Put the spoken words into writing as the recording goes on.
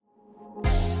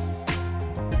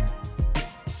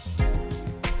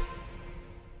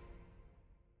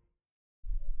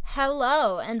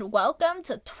Hello, and welcome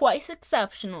to Twice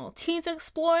Exceptional, Teens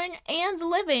Exploring and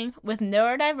Living with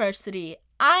Neurodiversity.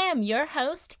 I am your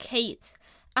host, Cate.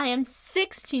 I am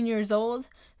 16 years old,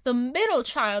 the middle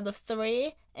child of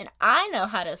 3, and I know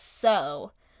how to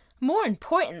sew. More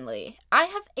importantly, I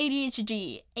have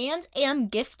ADHD and am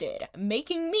gifted,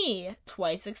 making me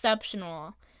twice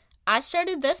exceptional. I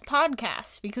started this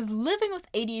podcast because living with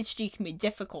ADHD can be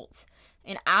difficult,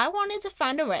 and I wanted to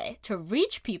find a way to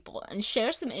reach people and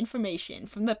share some information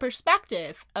from the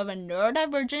perspective of a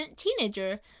neurodivergent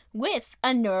teenager with a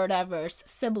neurodiverse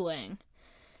sibling.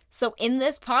 So in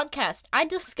this podcast, I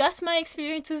discuss my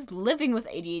experiences living with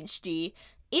ADHD,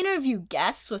 interview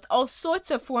guests with all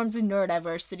sorts of forms of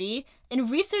neurodiversity,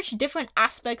 and research different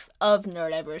aspects of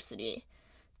neurodiversity.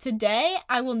 Today,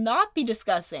 I will not be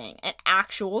discussing an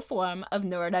actual form of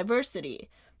neurodiversity,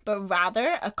 but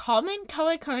rather a common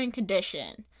co-occurring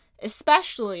condition,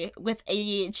 especially with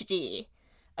ADHD.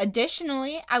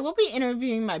 Additionally, I will be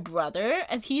interviewing my brother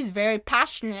as he's very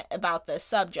passionate about this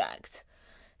subject.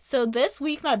 So this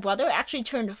week, my brother actually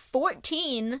turned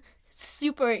 14,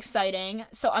 super exciting.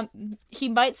 So he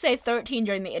might say 13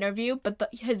 during the interview, but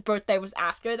his birthday was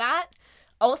after that.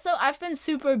 Also, I've been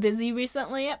super busy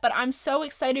recently, but I'm so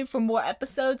excited for more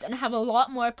episodes and have a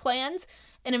lot more planned,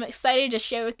 and I'm excited to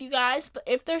share with you guys. But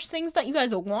if there's things that you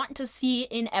guys want to see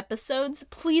in episodes,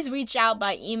 please reach out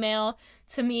by email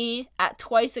to me at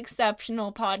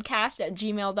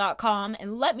twiceexceptionalpodcast@gmail.com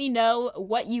and let me know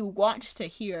what you want to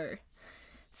hear.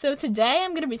 So today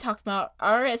I'm going to be talking about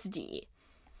RSD.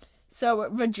 So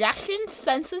Rejection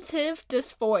Sensitive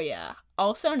Dysphoria,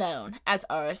 also known as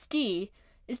RSD,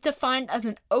 is defined as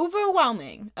an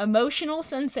overwhelming emotional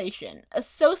sensation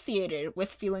associated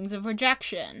with feelings of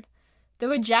rejection. The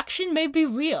rejection may be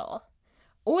real,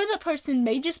 or the person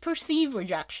may just perceive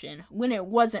rejection when it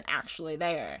wasn't actually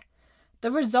there.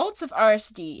 The results of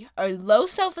RSD are low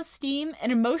self-esteem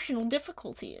and emotional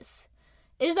difficulties.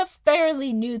 It is a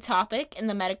fairly new topic in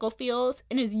the medical fields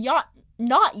and is not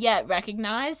yet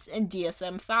recognized in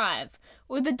DSM-5,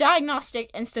 or the Diagnostic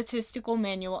and Statistical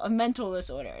Manual of Mental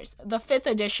Disorders. The 5th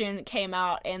edition came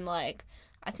out in I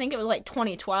think it was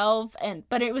 2012,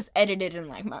 but it was edited in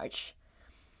March.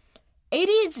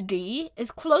 ADHD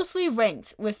is closely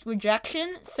linked with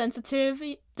rejection sensitive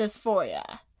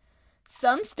dysphoria.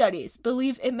 Some studies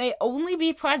believe it may only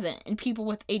be present in people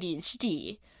with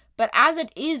ADHD, but as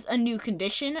it is a new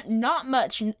condition, not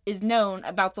much is known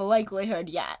about the likelihood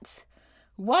yet.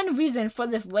 One reason for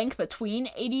this link between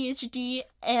ADHD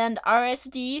and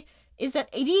RSD is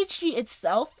that ADHD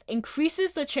itself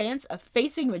increases the chance of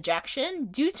facing rejection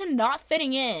due to not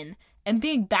fitting in and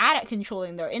being bad at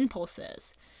controlling their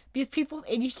impulses. Because people with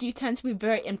ADHD tend to be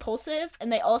very impulsive, and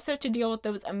they also have to deal with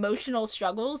those emotional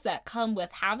struggles that come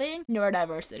with having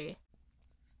neurodiversity.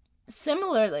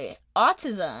 Similarly,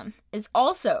 autism is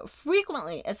also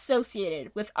frequently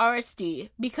associated with RSD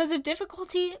because of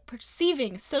difficulty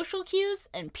perceiving social cues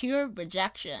and pure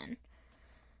rejection.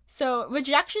 So,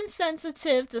 rejection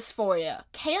sensitive dysphoria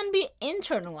can be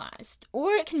internalized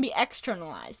or it can be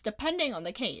externalized depending on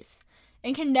the case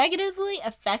and can negatively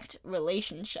affect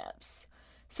relationships.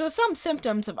 So some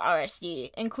symptoms of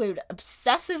RSD include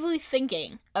obsessively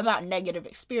thinking about negative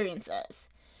experiences,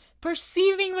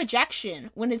 perceiving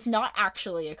rejection when it's not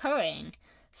actually occurring,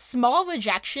 small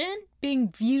rejection being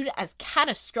viewed as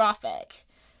catastrophic,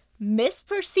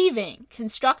 misperceiving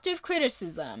constructive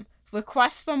criticism,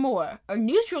 requests for more, or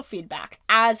neutral feedback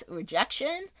as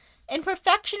rejection, and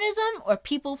perfectionism or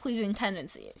people-pleasing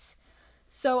tendencies.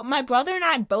 So my brother and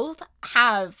I both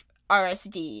have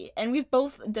RSD, and we've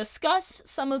both discussed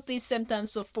some of these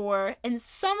symptoms before, and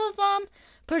some of them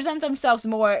present themselves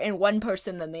more in one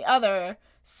person than the other.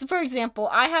 So for example,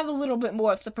 I have a little bit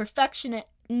more of the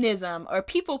perfectionism or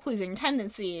people-pleasing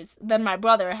tendencies than my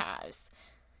brother has.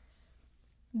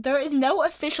 There is no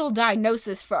official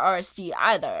diagnosis for RSD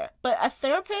either, but a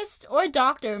therapist or a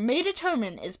doctor may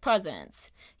determine its presence.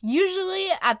 Usually,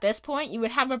 at this point, you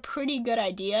would have a pretty good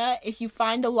idea if you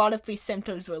find a lot of these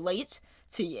symptoms relate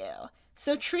to you.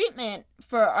 So treatment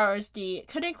for RSD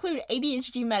could include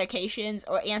ADHD medications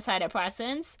or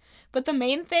antidepressants, but the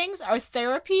main things are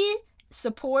therapy,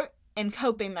 support, and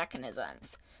coping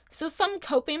mechanisms. So some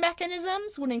coping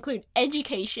mechanisms would include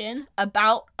education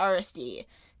about RSD,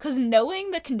 because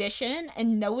knowing the condition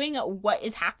and knowing what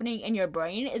is happening in your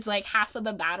brain is half of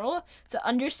the battle to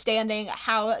understanding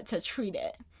how to treat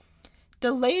it.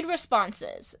 Delayed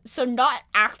responses, so not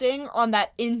acting on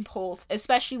that impulse,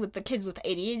 especially with the kids with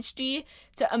ADHD,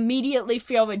 to immediately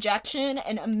feel rejection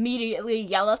and immediately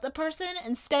yell at the person,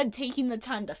 instead taking the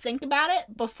time to think about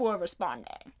it before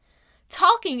responding.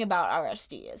 talking about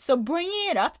RSD. So bringing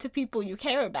it up to people you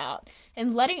care about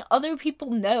and letting other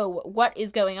people know what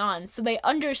is going on so they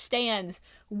understand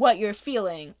what you're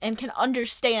feeling and can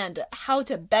understand how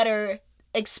to better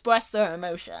express their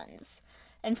emotions.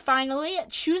 And finally,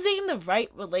 choosing the right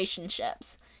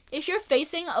relationships. If you're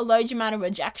facing a large amount of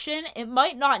rejection, it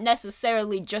might not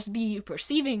necessarily just be you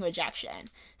perceiving rejection.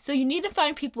 So you need to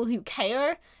find people who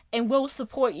care and will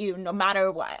support you no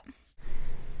matter what.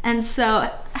 And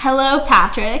so, hello,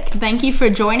 Patrick. Thank you for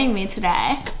joining me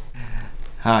today.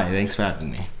 Hi, thanks for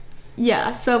having me.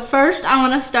 Yeah, so first I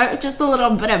want to start with just a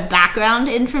little bit of background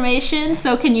information.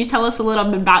 So can you tell us a little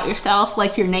bit about yourself,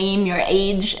 like your name, your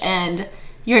age, and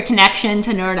your connection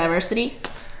to neurodiversity?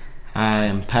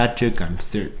 I'm Patrick, I'm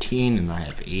 13, and I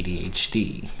have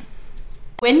ADHD.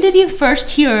 When did you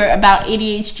first hear about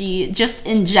ADHD just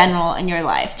in general in your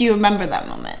life? Do you remember that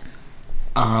moment?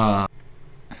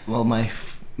 Well, my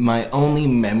first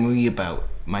memory about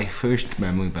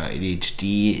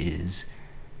ADHD is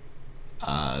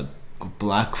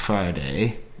Black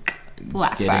Friday.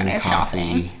 Friday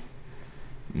coffee,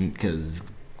 because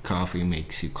coffee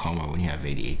makes you calmer when you have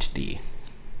ADHD.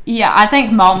 Yeah, I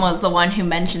think Mom was the one who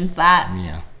mentioned that.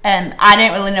 Yeah. And I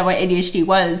didn't really know what ADHD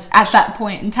was at that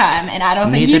point in time, and I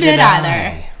don't think you did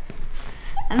either.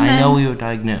 I know we were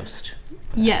diagnosed.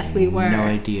 Yes, we were. No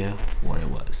idea what it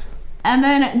was. And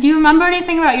then, do you remember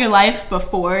anything about your life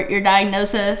before your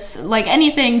diagnosis? Like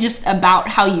anything just about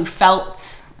how you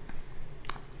felt?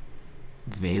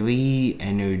 Very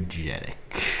energetic.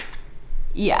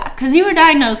 Yeah, because you were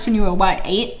diagnosed when you were, what,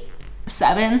 8?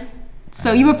 7?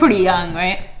 So you were pretty young,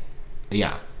 right?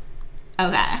 Yeah.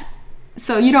 Okay.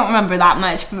 So you don't remember that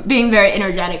much, but being very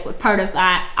energetic was part of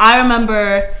that. I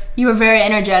remember you were very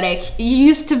energetic. You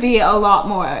used to be a lot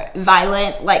more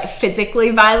violent, like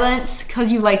physically violent, because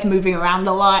you liked moving around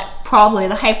a lot. Probably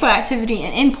the hyperactivity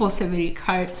and impulsivity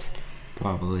parts.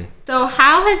 Probably. So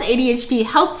how has ADHD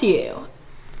helped you,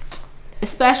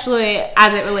 especially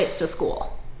as it relates to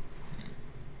school?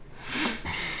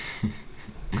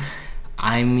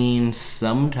 I mean,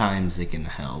 sometimes it can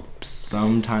help.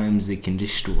 Sometimes it can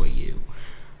destroy you.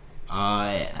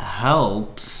 It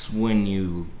helps when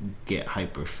you get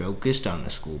hyper-focused on a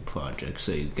school project,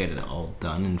 so you get it all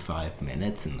done in 5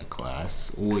 minutes in the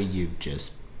class, or you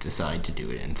just decide to do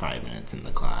it in 5 minutes in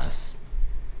the class.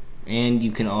 And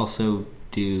you can also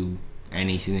do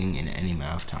anything in any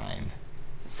amount of time.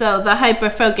 So the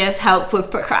hyper-focus helps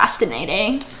with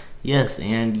procrastinating. Yes,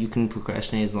 and you can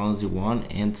procrastinate as long as you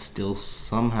want and still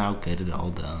somehow get it all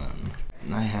done.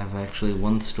 I have actually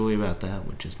one story about that,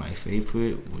 which is my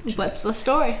favorite. What's the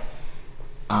story?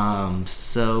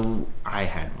 So I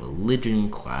had religion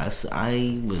class.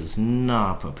 I was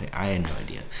not prepared. I had no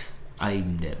idea. I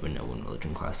never know when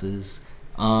religion class is.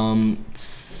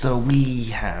 So we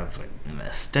have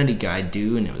a study guide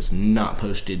due, and it was not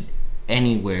posted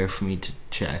anywhere for me to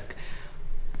check.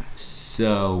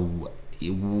 So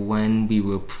when we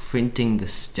were printing the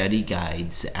study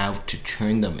guides out to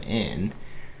turn them in,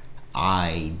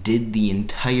 I did the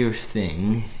entire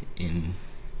thing in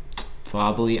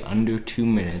probably under 2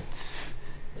 minutes,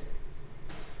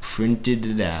 printed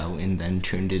it out, and then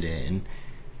turned it in,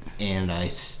 and I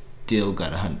still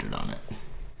got 100 on it.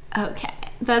 Okay,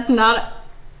 that's not...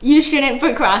 You shouldn't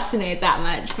procrastinate that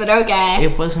much, but okay.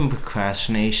 It wasn't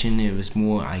procrastination, it was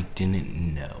more I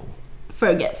didn't know.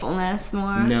 Forgetfulness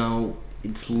more? No,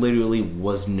 it literally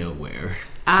was nowhere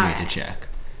for me to check.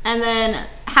 And then,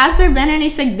 has there been any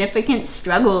significant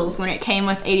struggles when it came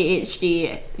with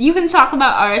ADHD? You can talk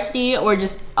about RSD or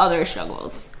just other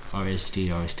struggles.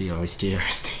 RSD.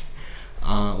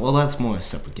 Well, that's more a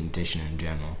separate condition in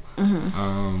general.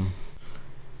 Mm-hmm.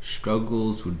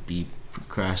 Struggles would be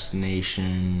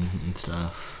procrastination and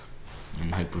stuff,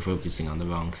 and hyper-focusing on the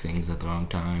wrong things at the wrong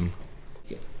time.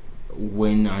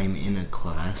 When I'm in a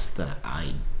class that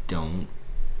I don't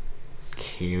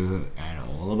care at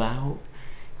all about,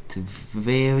 it's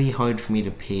very hard for me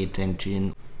to pay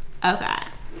attention. Okay.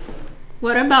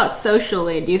 What about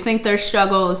socially? Do you think there's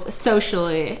struggles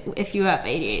socially if you have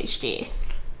ADHD?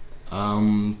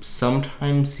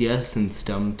 Sometimes yes and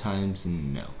sometimes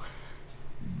no.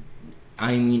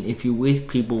 I mean, if you're with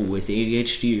people with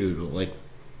ADHD, you're like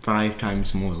 5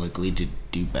 times more likely to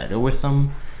do better with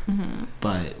them. Mm-hmm.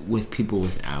 But with people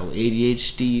without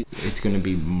ADHD, it's going to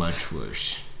be much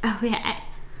worse. Okay.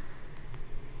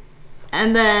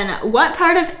 And then, what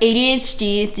part of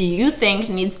ADHD do you think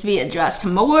needs to be addressed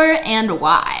more and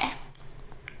why?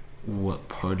 What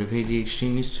part of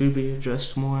ADHD needs to be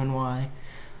addressed more and why?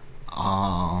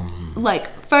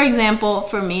 Like, for example,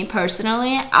 for me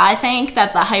personally, I think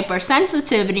that the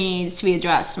hypersensitivity needs to be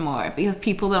addressed more because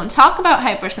people don't talk about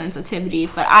hypersensitivity,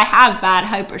 but I have bad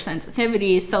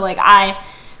hypersensitivity, so, like, I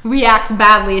react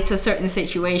badly to certain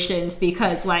situations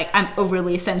because, like, I'm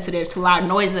overly sensitive to loud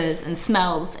noises and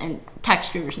smells and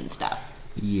textures and stuff.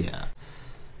 Yeah.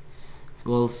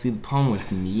 Well, see, the problem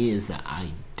with me is that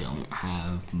I don't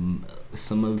have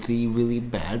some of the really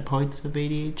bad parts of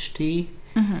ADHD.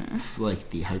 Mm-hmm. Like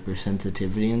the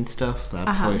hypersensitivity and stuff, that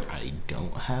part I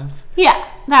don't have. Yeah,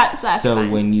 that's so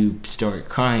fine. When you start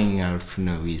crying out for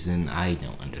no reason, I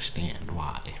don't understand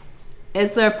why.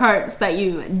 Is there parts that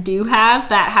you do have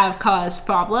that have caused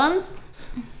problems?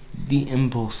 The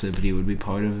impulsivity would be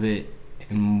part of it,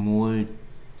 and more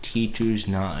teachers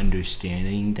not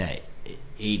understanding that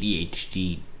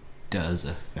ADHD does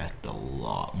affect a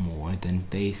lot more than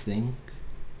they think.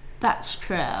 That's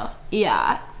true.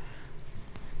 Yeah.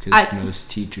 Because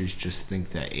most teachers just think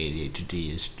that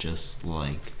ADHD is just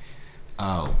like,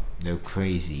 oh, they're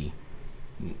crazy.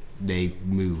 They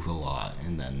move a lot,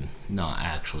 and then not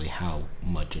actually how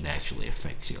much it actually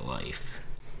affects your life.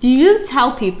 Do you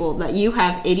tell people that you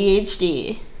have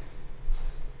ADHD?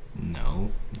 No.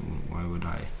 Why would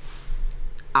I?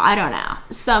 I don't know.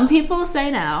 Some people say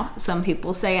no, some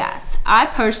people say yes. I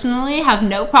personally have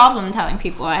no problem telling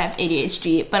people I have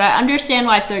ADHD, but I understand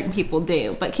why certain people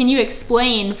do. But can you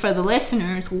explain for the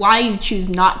listeners why you choose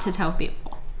not to tell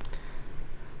people?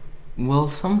 Well,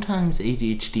 sometimes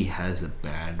ADHD has a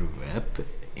bad rep,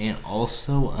 and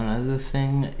also another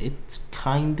thing, it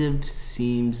kind of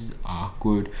seems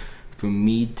awkward for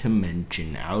me to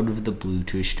mention out of the blue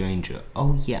to a stranger,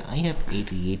 oh yeah, I have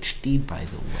ADHD, by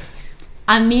the way.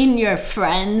 I mean your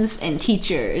friends and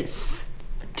teachers.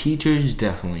 Teachers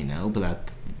definitely know, but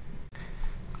that's...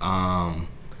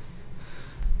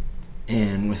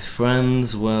 And with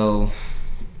friends, well...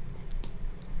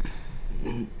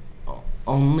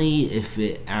 Only if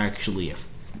it actually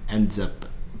ends up...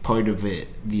 Part of it,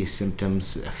 the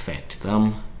symptoms affect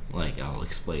them. Like, I'll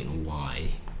explain why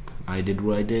I did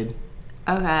what I did.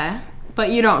 Okay.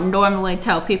 But you don't normally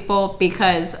tell people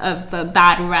because of the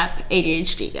bad rep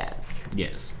ADHD gets?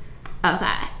 Yes.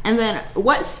 Okay. And then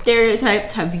what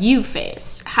stereotypes have you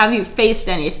faced? Have you faced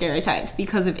any stereotypes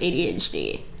because of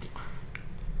ADHD?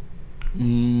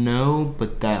 No,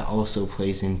 but that also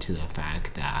plays into the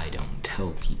fact that I don't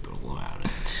tell people about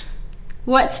it.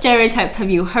 What stereotypes have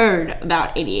you heard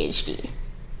about ADHD?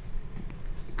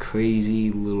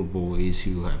 Crazy little boys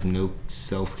who have no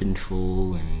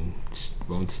self-control and just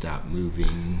won't stop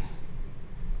moving.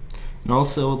 And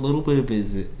also a little bit of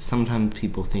it, sometimes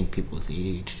people think people with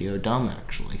ADHD are dumb,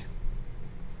 actually.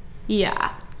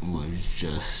 Yeah. Or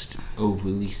just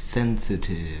overly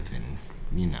sensitive and,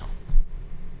 you know.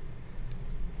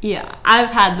 Yeah,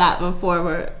 I've had that before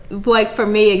where, like for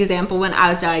me, example, when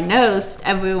I was diagnosed,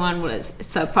 everyone was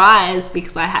surprised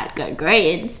because I had good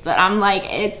grades, but I'm like,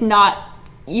 it's not,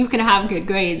 you can have good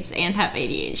grades and have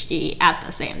ADHD at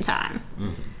the same time.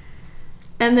 Mm-hmm.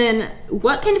 And then,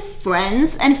 what can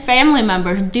friends and family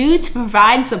members do to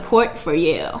provide support for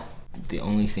you? The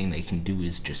only thing they can do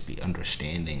is just be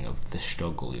understanding of the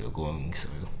struggle you're going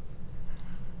through.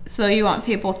 So you want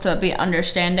people to be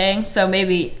understanding? So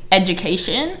maybe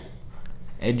education?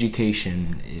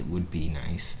 Education, it would be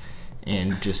nice.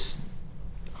 And just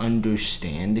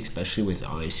understand, especially with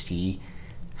RSD,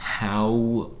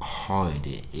 how hard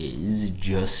it is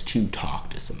just to talk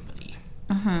to somebody.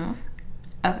 Mm-hmm.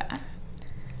 Okay.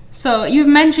 So you've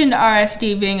mentioned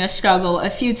RSD being a struggle a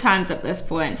few times at this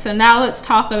point. So now let's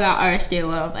talk about RSD a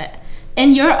little bit.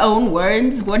 In your own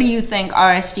words, what do you think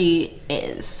RSD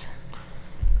is?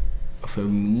 For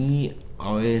me,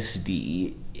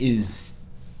 RSD is,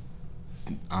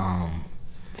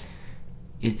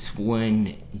 it's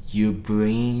when your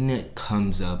brain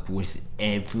comes up with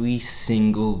every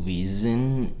single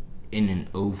reason in an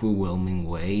overwhelming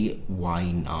way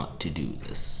why not to do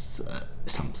this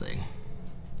something.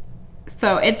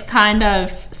 So it's kind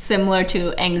of similar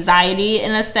to anxiety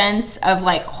in a sense of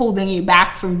like holding you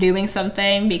back from doing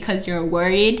something because you're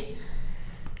worried?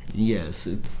 Yes,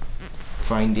 it's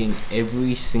finding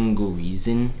every single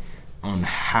reason on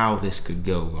how this could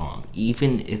go wrong,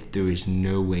 even if there is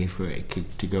no way for it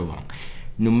to go wrong.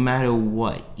 No matter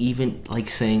what, even like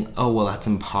saying, oh, well, that's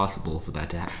impossible for that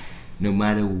to happen. No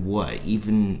matter what,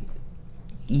 even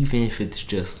if it's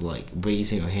just like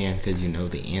raising your hand because you know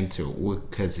the answer or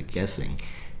because of guessing,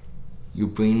 your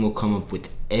brain will come up with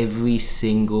every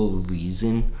single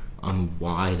reason on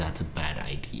why that's a bad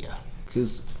idea.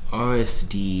 Because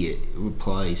RSD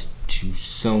applies to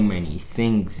so many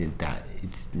things that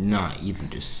it's not even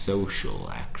just social,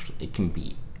 actually. It can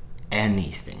be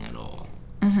anything at all.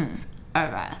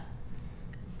 Okay.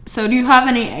 So do you have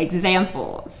any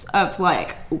examples of,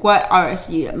 like, what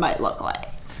RSD might look like?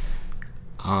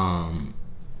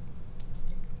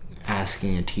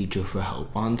 Asking a teacher for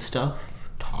help on stuff,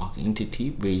 talking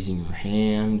to raising your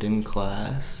hand in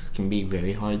class can be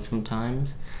very hard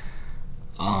sometimes.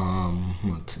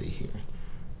 Let's see here.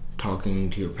 Talking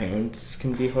to your parents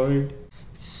can be hard.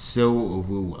 It's so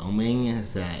overwhelming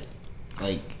that,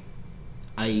 like,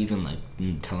 I even like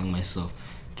telling myself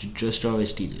to just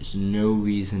RSD. There's no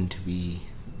reason to be,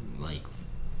 like,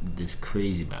 this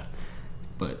crazy about it.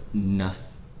 But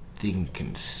nothing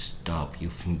can stop you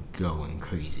from going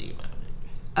crazy about it.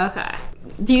 Okay.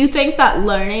 Do you think that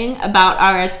learning about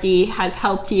RSD has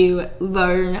helped you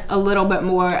learn a little bit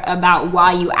more about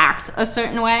why you act a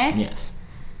certain way? Yes.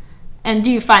 And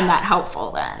do you find that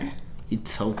helpful then?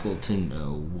 It's helpful to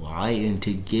know why and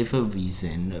to give a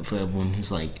reason for everyone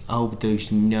who's like, oh,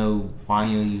 there's no, why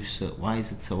is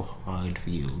it so hard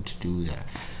for you to do that?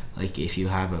 Like, if you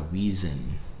have a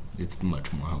reason, it's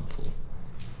much more helpful.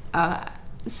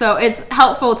 So it's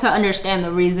helpful to understand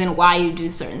the reason why you do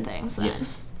certain things then?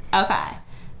 Yes. Okay.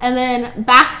 And then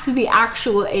back to the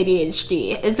actual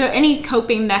ADHD. Is there any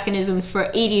coping mechanisms for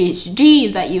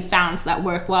ADHD that you found that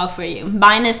work well for you,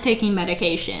 minus taking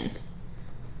medication?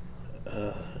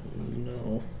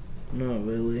 No, not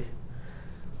really.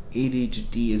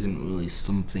 ADHD isn't really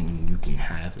something you can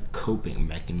have a coping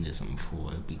mechanism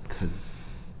for because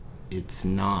it's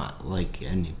not like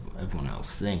everyone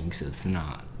else thinks. It's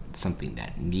not something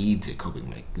that needs a coping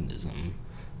mechanism,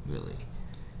 really.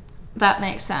 That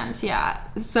makes sense, yeah.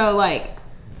 So, like...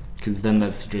 Because then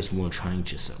that's just more trying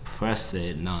to suppress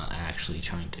it, not actually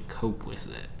trying to cope with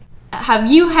it.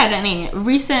 Have you had any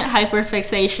recent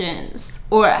hyperfixations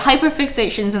or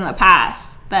hyperfixations in the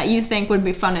past that you think would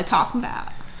be fun to talk about?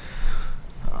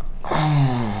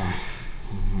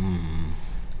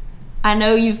 I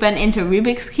know you've been into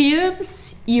Rubik's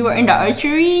Cubes, you were into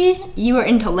archery, you were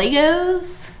into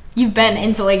Legos. You've been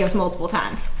into Legos multiple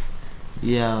times.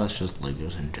 Yeah, it's just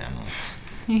Legos in general.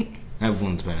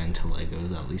 Everyone's been into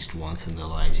Legos at least once in their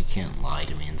lives. You can't lie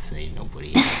to me and say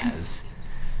nobody has.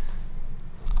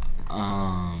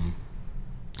 One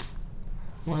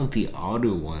of the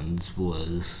odder ones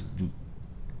was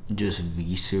just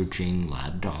researching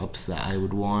laptops that I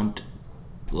would want.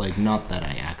 Like, not that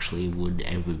I actually would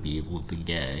ever be able to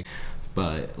get,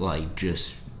 but, like,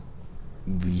 just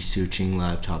researching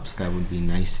laptops that would be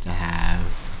nice to have.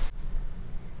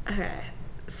 Okay,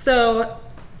 so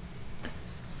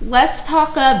let's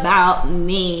talk about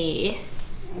me.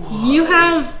 You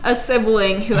have a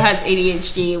sibling who has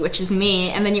ADHD, which is me,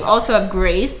 and then you also have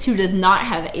Grace, who does not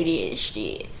have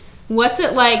ADHD. What's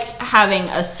it like having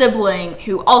a sibling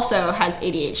who also has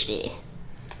ADHD?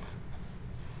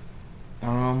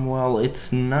 Well,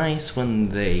 it's nice when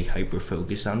they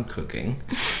hyper-focus on cooking.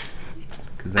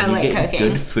 Because then I you get cooking.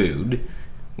 good food,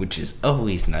 which is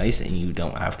always nice, and you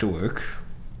don't have to work.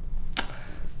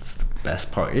 It's the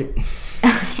best part.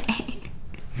 Okay.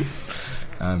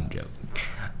 I'm joking.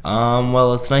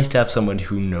 Well, it's nice to have someone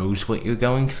who knows what you're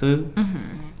going through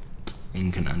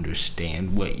and can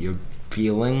understand what you're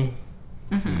feeling.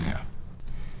 Yeah.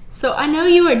 So I know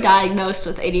you were diagnosed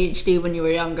with ADHD when you were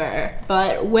younger,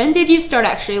 but when did you start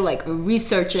actually like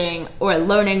researching or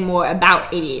learning more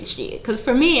about ADHD? Because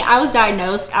for me, I was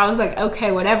diagnosed, I was like,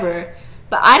 okay, whatever.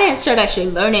 But I didn't start actually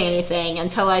learning anything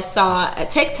until I saw a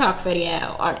TikTok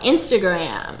video on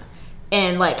Instagram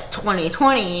in like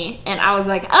 2020, and I was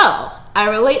like, oh, I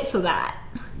relate to that.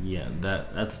 Yeah,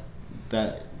 that's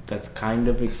kind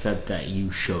of, except that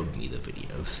you showed me the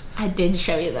videos. I did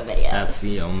show you the videos. That's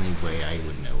the only way I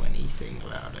would know anything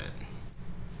about it.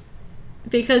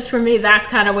 Because for me, that's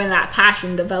kind of when that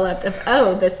passion developed of,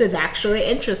 oh, this is actually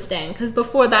interesting. Because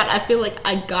before that, I feel like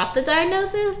I got the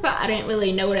diagnosis, but I didn't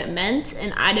really know what it meant,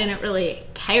 and I didn't really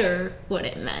care what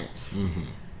it meant.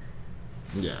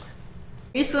 Yeah.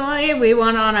 Recently, we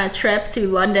went on a trip to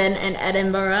London and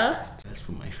Edinburgh. That's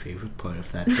what my favorite part of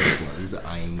that trip was.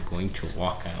 I am going to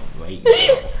walk out right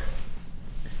now.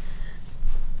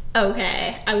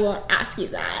 Okay, I won't ask you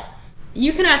that.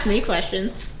 You can ask me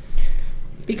questions.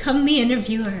 Become the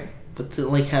interviewer. What's it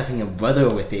like having a brother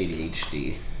with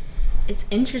ADHD? It's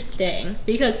interesting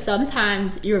because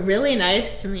sometimes you're really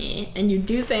nice to me and you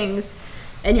do things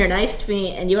and you're nice to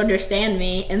me and you understand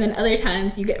me, and then other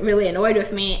times you get really annoyed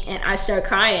with me and I start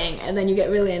crying, and then you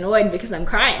get really annoyed because I'm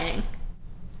crying.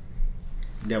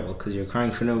 Yeah, well, because you're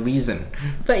crying for no reason.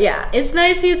 But yeah, it's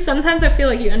nice because sometimes I feel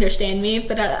like you understand me,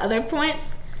 but at other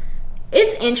points,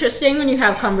 it's interesting when you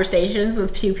have conversations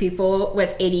with two people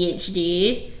with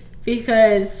ADHD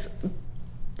because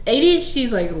ADHD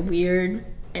is, like, weird.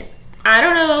 And I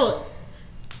don't know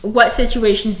what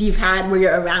situations you've had where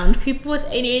you're around people with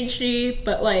ADHD,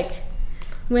 but, like,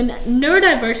 when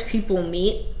neurodiverse people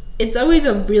meet, it's always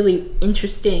a really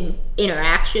interesting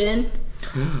interaction.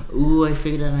 Ooh, I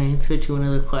figured out an answer to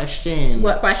another question.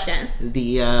 What question?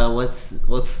 The,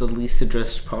 what's the least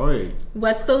addressed part?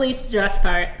 What's the least addressed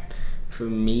part? For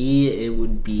me, it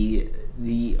would be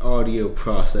the audio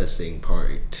processing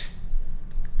part.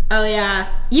 Oh,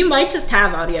 yeah. You might just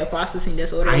have audio processing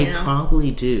disorder, I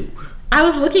probably do. I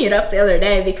was looking it up the other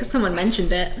day because someone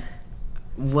mentioned it.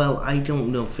 Well, I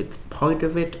don't know if it's part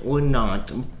of it or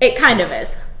not. It kind of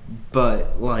is.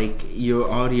 But, like,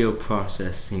 your audio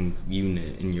processing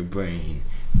unit in your brain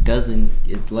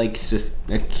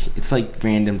it's like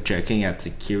random checking at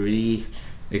security,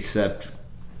 except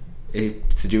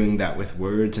it's doing that with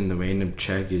words, and the random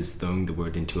check is throwing the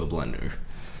word into a blender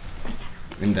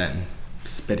and then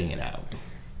spitting it out.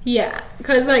 Yeah,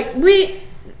 because, like,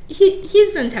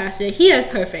 he's fantastic. He has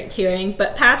perfect hearing,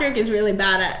 but Patrick is really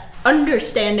bad at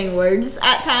understanding words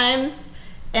at times,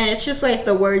 and it's just like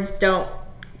the words don't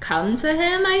come to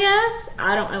him, I guess.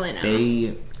 I don't really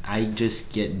know. I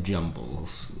just get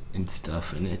jumbles and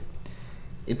stuff, and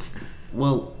it's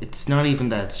not even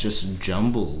that it's just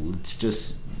jumble. It's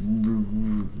just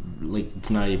like it's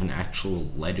not even actual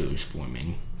letters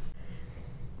forming.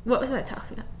 What was I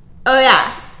talking about? Oh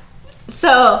yeah.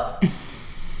 So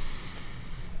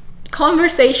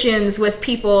conversations with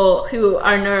people who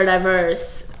are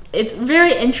neurodiverse, it's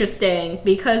very interesting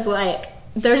because, like,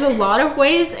 there's a lot of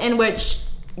ways in which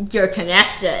you're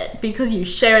connected because you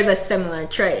share the similar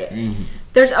trait. Mm-hmm.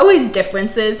 There's always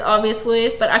differences,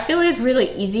 obviously, but I feel like it's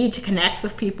really easy to connect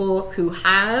with people who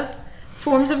have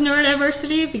forms of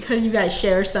neurodiversity because you guys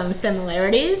share some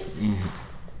similarities. Mm-hmm.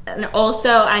 And also,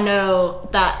 I know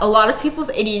that a lot of people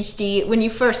with ADHD, when you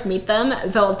first meet them,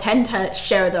 they'll tend to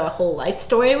share their whole life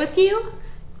story with you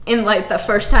in, like, the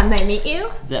first time they meet you.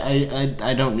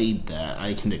 I don't need that.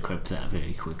 I can decrypt that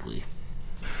very quickly.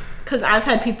 Because I've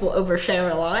had people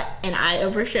overshare a lot, and I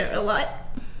overshare a lot.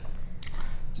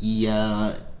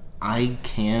 Yeah, I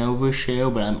can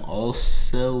overshare, but I'm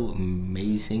also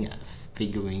amazing at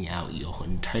figuring out your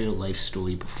entire life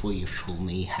story before you've told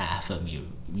me half of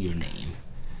your name.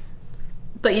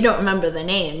 But you don't remember the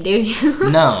name, do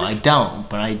you? No, I don't,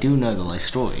 but I do know the life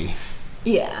story.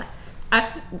 Yeah.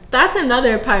 That's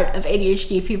another part of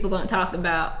ADHD people don't talk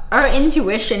about. Our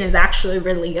intuition is actually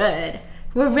really good.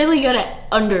 We're really good at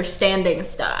understanding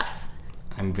stuff.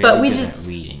 I'm very good at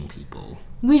reading people.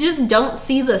 We just don't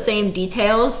see the same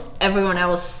details everyone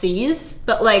else sees,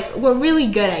 but, like, we're really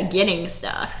good at getting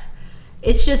stuff.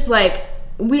 It's just, like,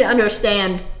 we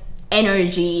understand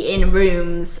energy in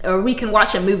rooms, or we can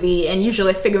watch a movie and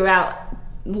usually figure out,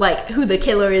 like, who the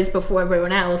killer is before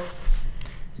everyone else.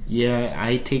 Yeah,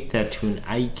 I take that to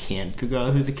I can't figure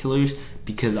out who the killer is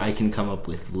because I can come up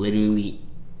with literally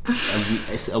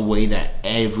a way that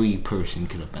every person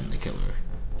could have been the killer.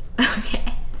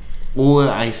 Okay. Or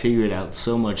I figure it out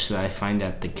so much that I find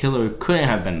that the killer couldn't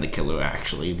have been the killer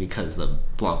actually because of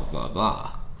blah blah blah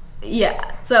blah.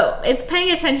 Yeah, so it's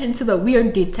paying attention to the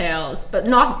weird details, but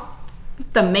not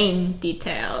the main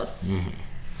details. Mm-hmm.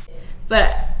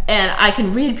 And I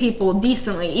can read people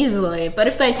decently easily, but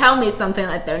if they tell me something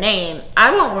like their name,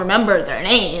 I won't remember their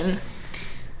name.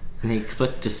 And they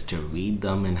expect us to read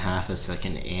them in half a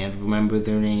second and remember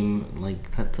their name?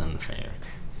 Like, that's unfair.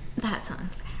 That's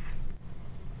unfair.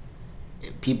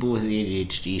 People with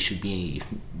ADHD should be...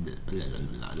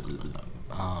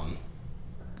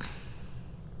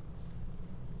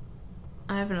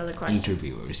 I have another question.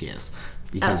 Interviewers, yes.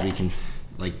 Because we can...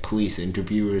 Like, police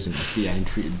interviewers and FBI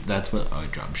interviewers, that's what our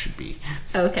job should be.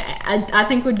 Okay, I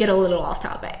think we'd get a little off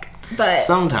topic, but...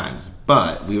 Sometimes,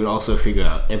 but we would also figure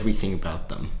out everything about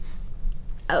them.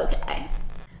 Okay.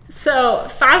 So,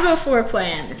 504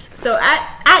 plans. So,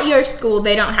 at your school,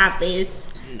 they don't have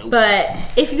these. Nope. But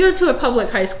if you go to a public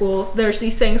high school, there's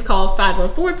these things called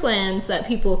 504 plans that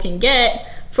people can get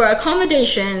for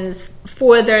accommodations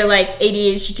for their, like,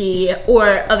 ADHD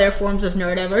or other forms of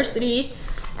neurodiversity.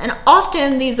 And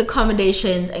often these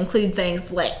accommodations include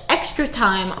things like extra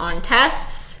time on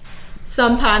tests.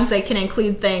 Sometimes they can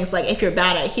include things like, if you're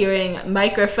bad at hearing,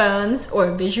 microphones or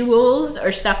visuals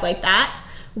or stuff like that.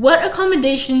 What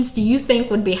accommodations do you think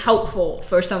would be helpful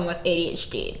for someone with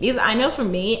ADHD? Because I know for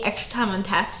me, extra time on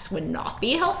tests would not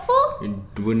be helpful.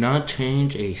 It would not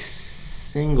change a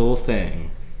single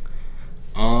thing.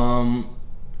 The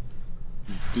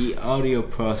audio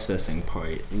processing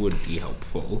part would be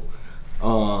helpful.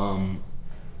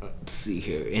 Let's see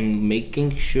here. And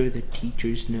making sure that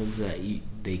teachers know that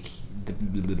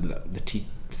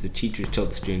the teachers tell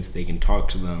the students they can talk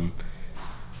to them.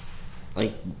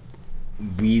 Like,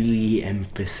 really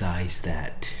emphasize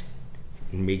that.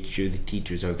 And make sure the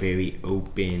teachers are very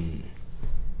open.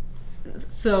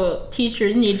 So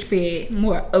teachers need to be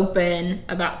more open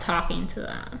about talking to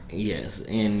them. Yes,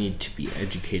 and need to be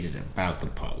educated about the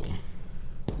problem.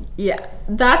 Yeah,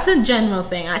 that's a general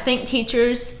thing. I think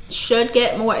teachers should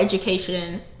get more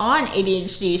education on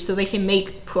ADHD so they can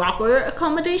make proper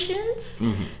accommodations,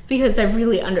 because I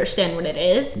really understand what it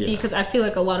is, because I feel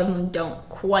like a lot of them don't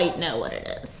quite know what it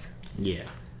is. Yeah.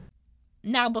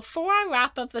 Now, before I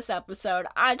wrap up this episode,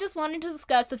 I just wanted to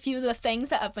discuss a few of the things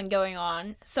that have been going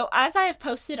on. So as I have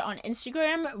posted on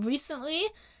Instagram recently,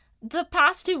 the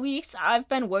past 2 weeks, I've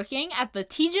been working at the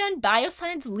TGen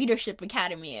Bioscience Leadership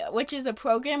Academy, which is a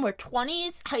program where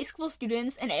 20 high school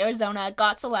students in Arizona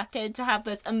got selected to have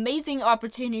this amazing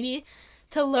opportunity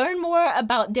to learn more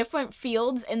about different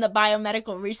fields in the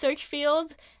biomedical research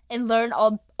field and learn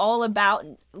all about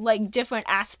like different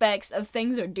aspects of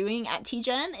things they're doing at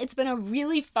TGen. It's been a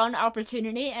really fun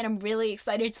opportunity, and I'm really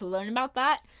excited to learn about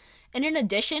that. And in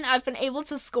addition, I've been able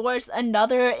to score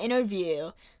another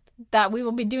interview that we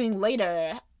will be doing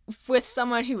later with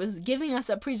someone who was giving us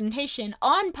a presentation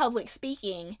on public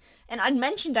speaking. And I'd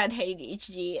mentioned I'd had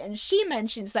ADHD, and she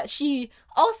mentions that she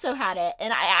also had it,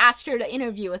 and I asked her to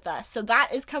interview with us. So that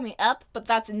is coming up, but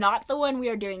that's not the one we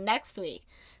are doing next week.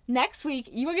 Next week,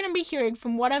 you are going to be hearing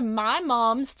from one of my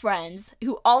mom's friends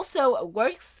who also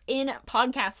works in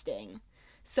podcasting.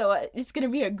 So it's going to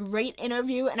be a great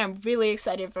interview, and I'm really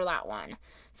excited for that one.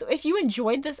 So if you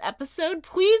enjoyed this episode,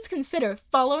 please consider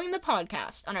following the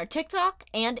podcast on our TikTok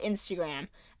and Instagram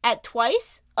at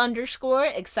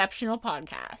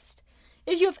twice_exceptionalpodcast.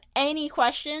 If you have any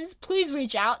questions, please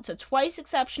reach out to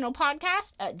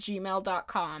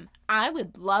twiceexceptionalpodcast@gmail.com. I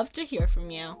would love to hear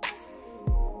from you.